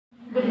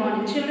Good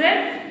morning,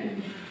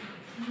 children.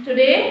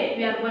 Today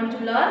we are going to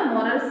learn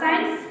moral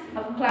science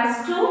of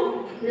class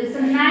 2,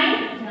 lesson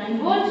 9,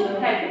 good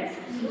habits.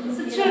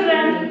 So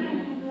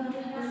children,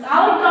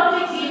 our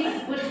topic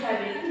is good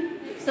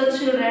habits. So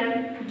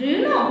children, do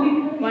you know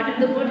what are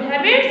the good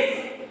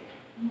habits?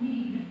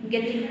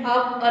 Getting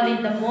up early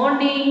in the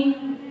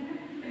morning,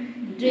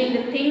 doing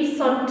the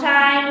things on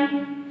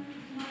time,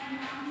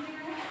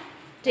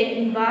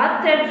 taking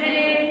bath every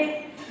day,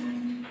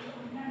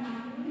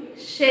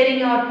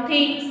 sharing our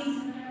things.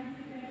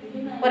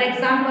 For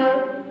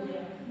example,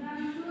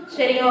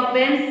 sharing our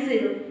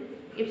pencil.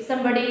 If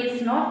somebody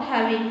is not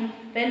having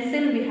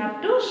pencil, we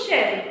have to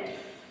share it.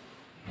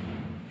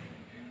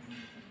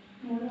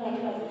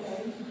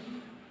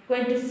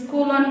 Going to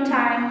school on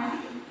time.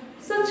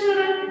 So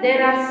children,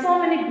 there are so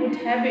many good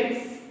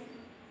habits.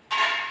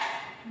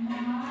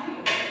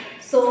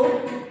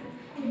 So,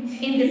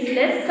 in this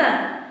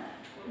lesson,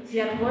 we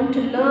are going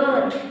to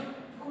learn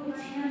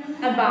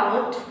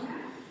about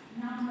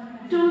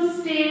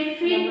to stay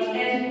fit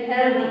and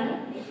healthy.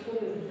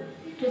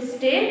 To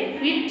stay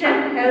fit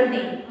and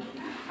healthy.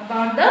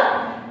 About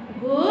the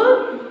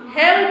good,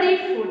 healthy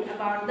food.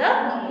 About the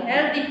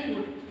healthy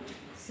food.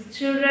 So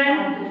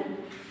children,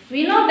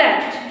 we know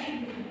that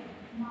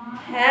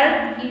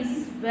health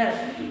is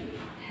wealth.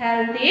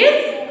 Health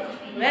is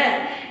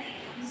wealth.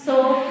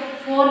 So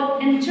for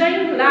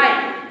enjoying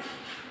life,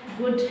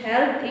 good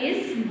health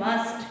is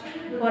must.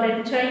 For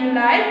enjoying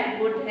life,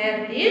 good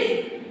health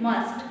is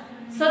must.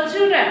 So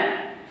children,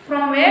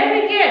 from where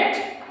we get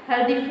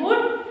healthy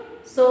food?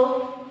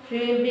 So we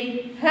will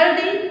be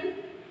healthy.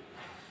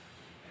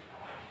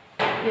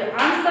 Your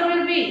answer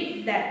will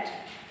be that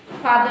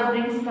father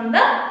brings from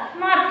the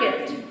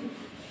market.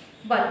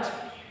 But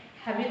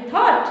have you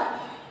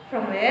thought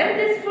from where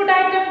this food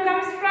item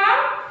comes from?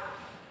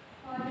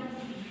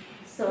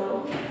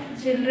 So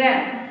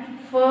children,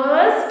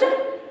 first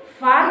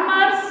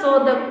farmers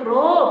sow the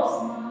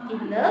crops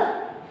in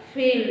the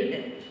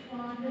field.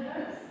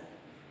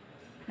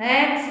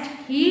 Next,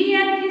 he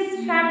and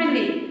his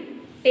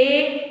family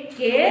take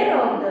care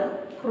of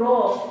the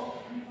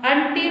crop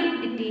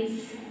until it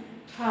is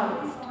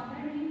harvested.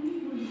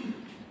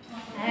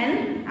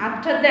 And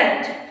after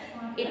that,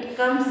 it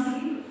comes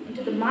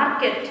into the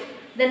market.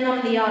 Then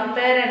only our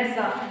parents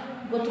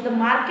go to the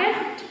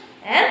market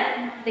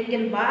and they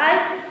can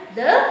buy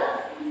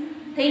the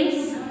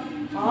things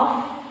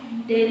of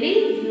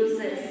daily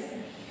uses.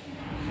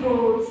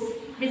 Fruits,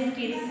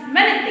 biscuits,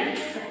 many things.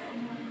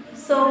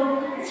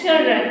 So,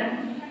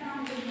 children,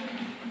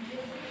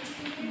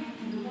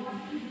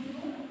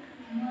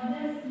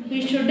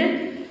 we should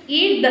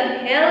eat the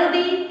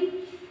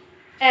healthy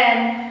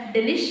and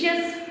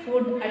delicious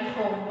food at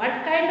home. What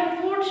kind of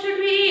food should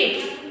we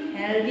eat?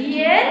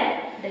 Healthy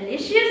and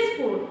delicious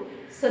food.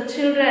 So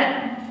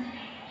children,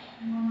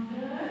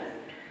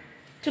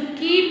 to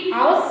keep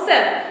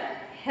ourselves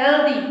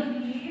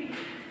healthy,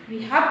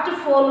 we have to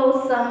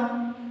follow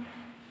some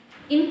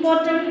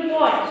important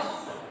points.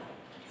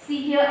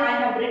 See here, I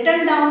have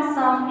written down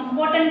some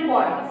important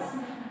points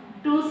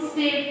to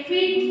stay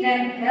fit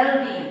and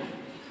healthy.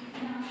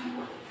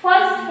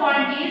 First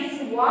point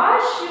is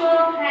wash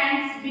your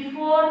hands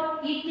before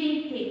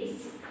eating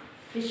things.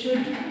 We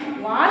should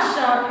wash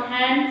our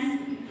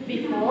hands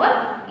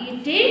before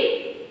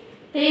eating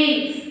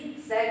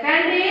things.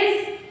 Second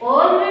is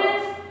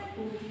always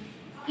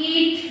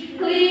eat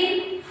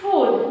clean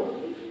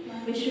food.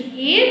 We should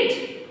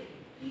eat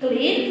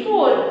clean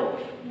food.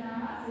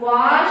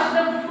 Wash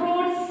the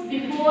fruits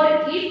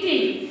before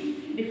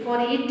eating. Before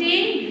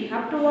eating, we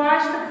have to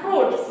wash the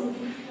fruits.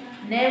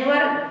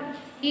 Never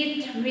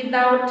eat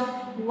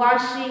without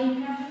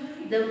washing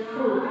the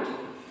fruit.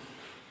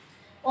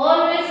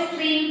 Always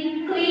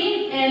drink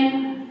clean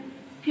and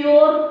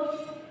pure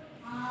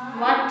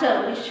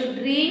water. We should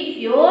drink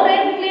pure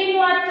and clean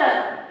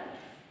water.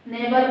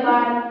 Never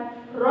buy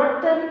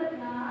rotten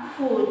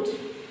food.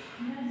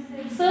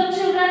 So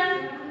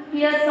children,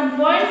 here some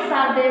points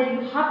are there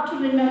you have to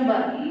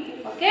remember.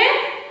 Okay?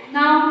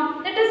 Now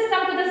let us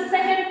come to the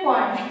second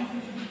point.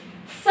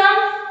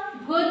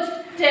 Some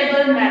good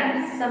table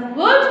manners. Some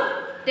good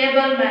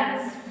table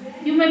manners.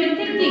 You may be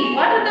thinking,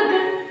 what are the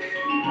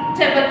good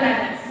table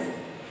manners?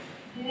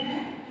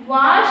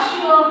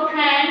 Wash your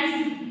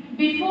hands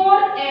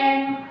before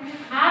and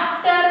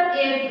after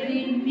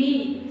every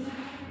meal.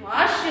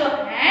 Wash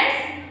your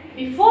hands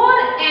before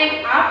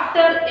and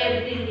after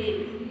every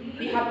meal.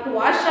 We have to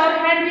wash our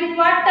hand with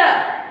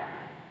water.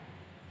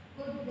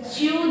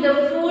 Chew the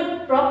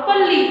food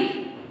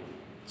properly.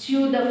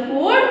 Chew the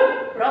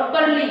food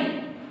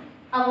properly.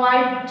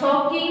 Avoid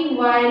talking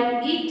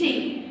while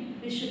eating.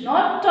 We should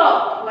not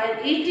talk while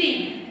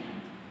eating.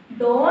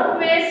 Don't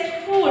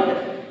waste food.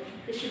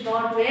 We should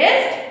not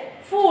waste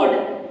food.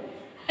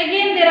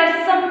 Again, there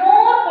are some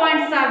more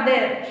points are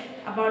there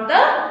about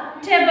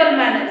the table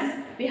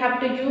manners. We have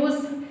to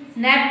use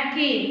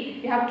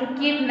napkin. We have to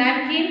keep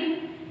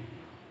napkin.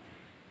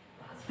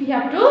 We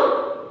have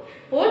to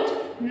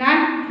put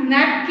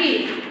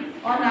napkin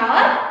on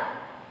our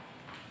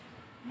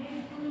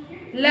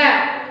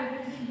lap.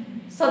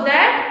 so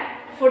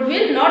that food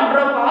will not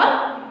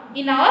drop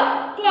in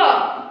our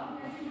cloth.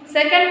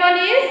 Second one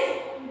is,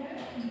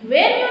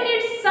 when you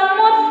need some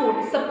more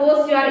food,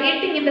 suppose you are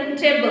eating in the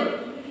table.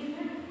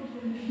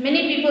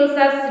 Many people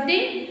are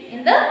sitting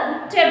in the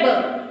table.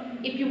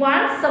 If you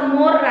want some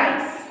more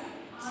rice,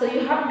 so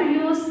you have to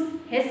use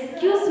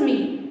excuse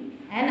me,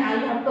 and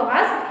you have to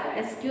ask,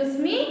 excuse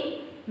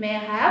me, may I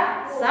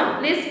have some,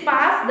 please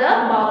pass the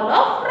bowl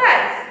of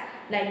rice.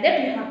 Like that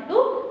you have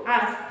to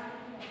ask.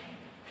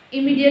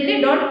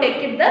 Immediately don't take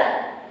it the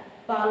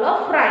bowl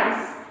of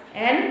rice,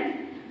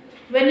 and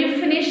when you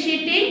finish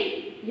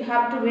eating, you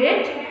have to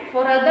wait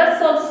for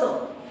others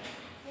also.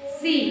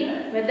 See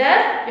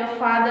whether your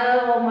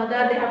father or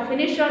mother they have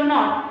finished or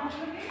not.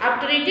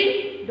 After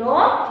eating,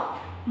 don't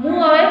move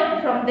away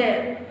from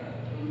there.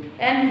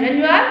 And when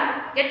you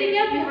are getting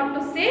up, you have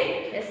to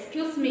say,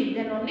 excuse me,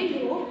 then only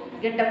you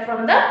get up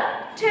from the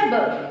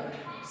table.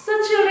 So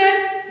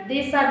children,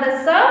 these are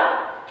the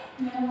some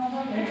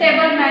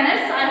table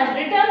manners I have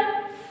written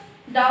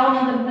down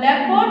on the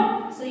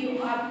blackboard. So you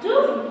have to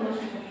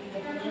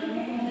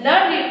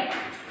learn it.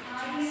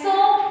 So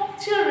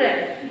children,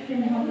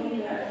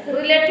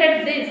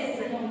 related this,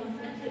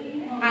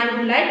 I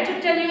would like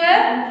to tell you a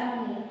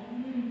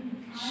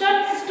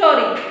short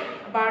story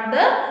about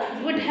the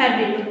good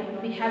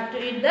habit. We have to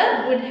eat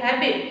the good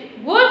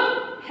habit, good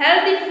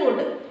healthy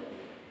food.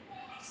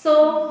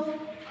 So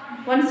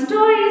one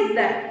story is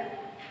that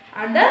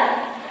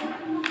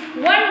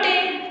one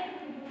day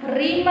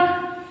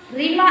Rima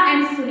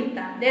and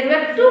Sunita, there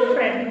were two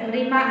friends,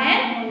 Rima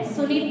and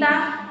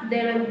Sunita.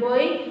 They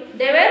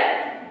were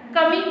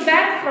coming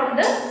back from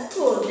the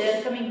school. They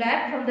were coming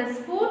back from the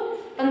school.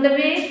 On the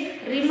way,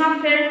 Rima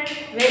felt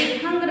very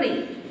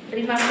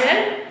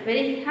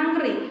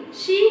hungry.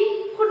 She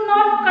could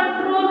not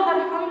control her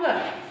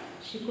hunger.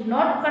 She could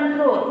not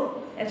control.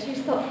 And she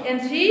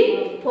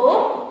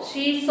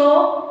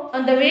saw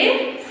on the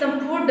way some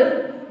food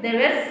they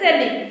were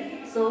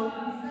selling. So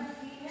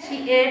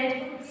she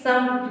ate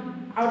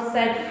some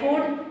outside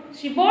food.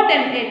 She bought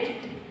and ate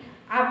it.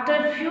 After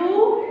a few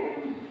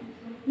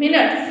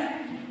minutes,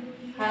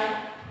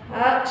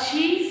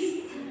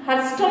 her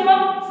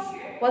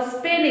stomach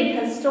was paining.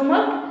 Her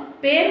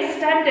stomach pain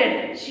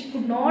started. She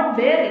could not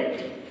bear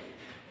it.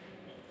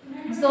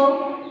 So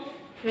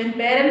when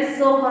parents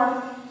saw her,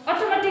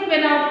 automatically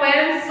when our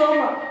parents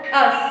saw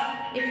us,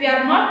 if we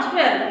are not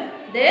well,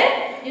 they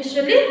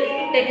usually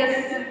take us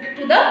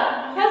to the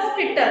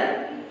hospital.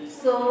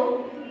 So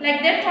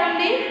like that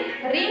only,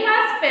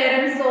 Rima's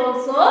parents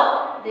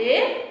also, they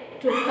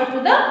took her to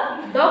the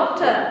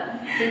doctor.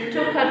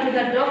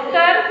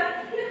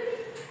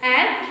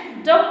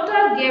 And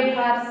doctor gave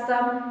her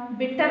some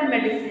bitter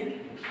medicine.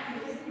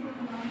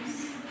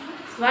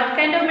 So what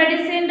kind of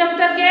medicine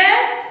doctor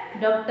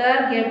gave?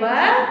 Doctor gave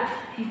her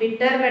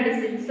bitter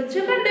medicine. So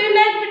children, do you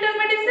like bitter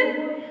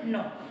medicine?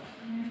 No.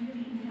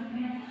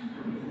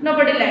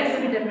 Nobody likes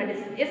bitter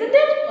medicine, isn't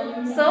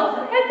it? So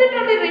like that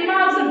only, Rima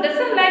also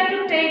doesn't like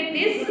to take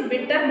this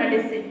bitter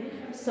medicine.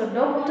 So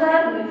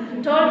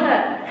doctor told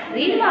her,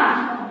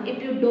 Rima,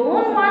 if you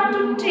don't want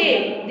to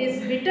take this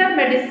bitter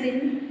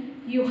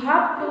medicine, you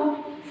have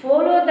to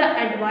follow the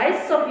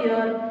advice of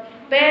your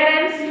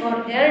parents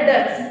or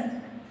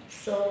elders.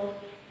 So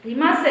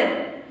Rima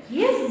said,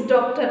 yes,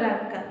 Dr.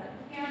 Uncle.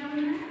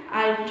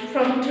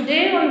 From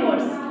today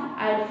onwards,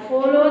 I will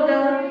follow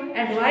the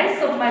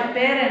advice of my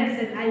parents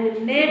and I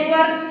will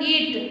never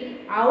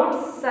eat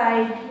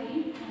outside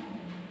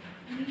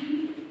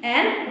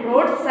and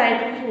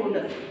roadside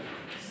food.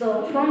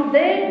 So from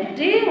that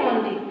day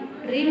only,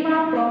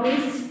 Rima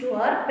promised to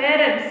her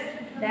parents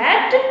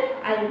that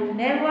I will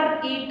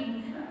never eat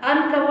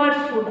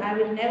uncovered food. I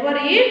will never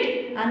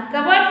eat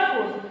uncovered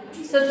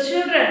food. So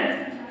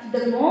children,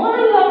 the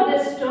moral of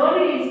the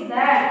story is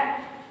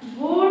that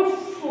good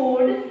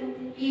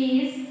food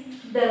is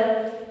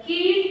the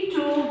key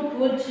to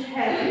good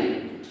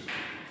health.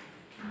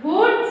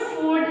 Good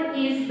food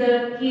is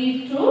the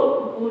key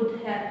to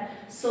good health.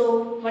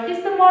 So, what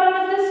is the moral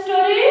of the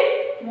story?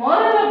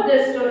 Moral of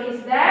the story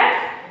is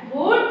that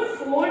good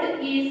food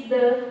is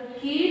the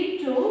key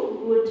to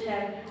good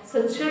health.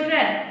 So,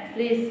 children,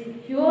 please,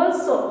 you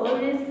also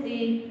always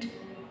eat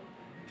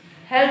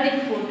healthy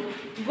food,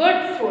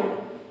 good food.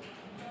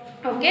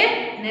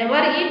 Okay?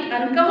 Never eat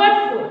uncovered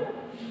food.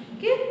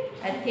 Okay?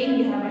 I think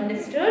you have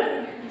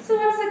understood. So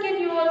once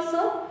again you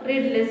also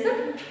read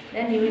lesson,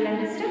 then you will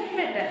understand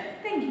better.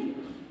 Thank you.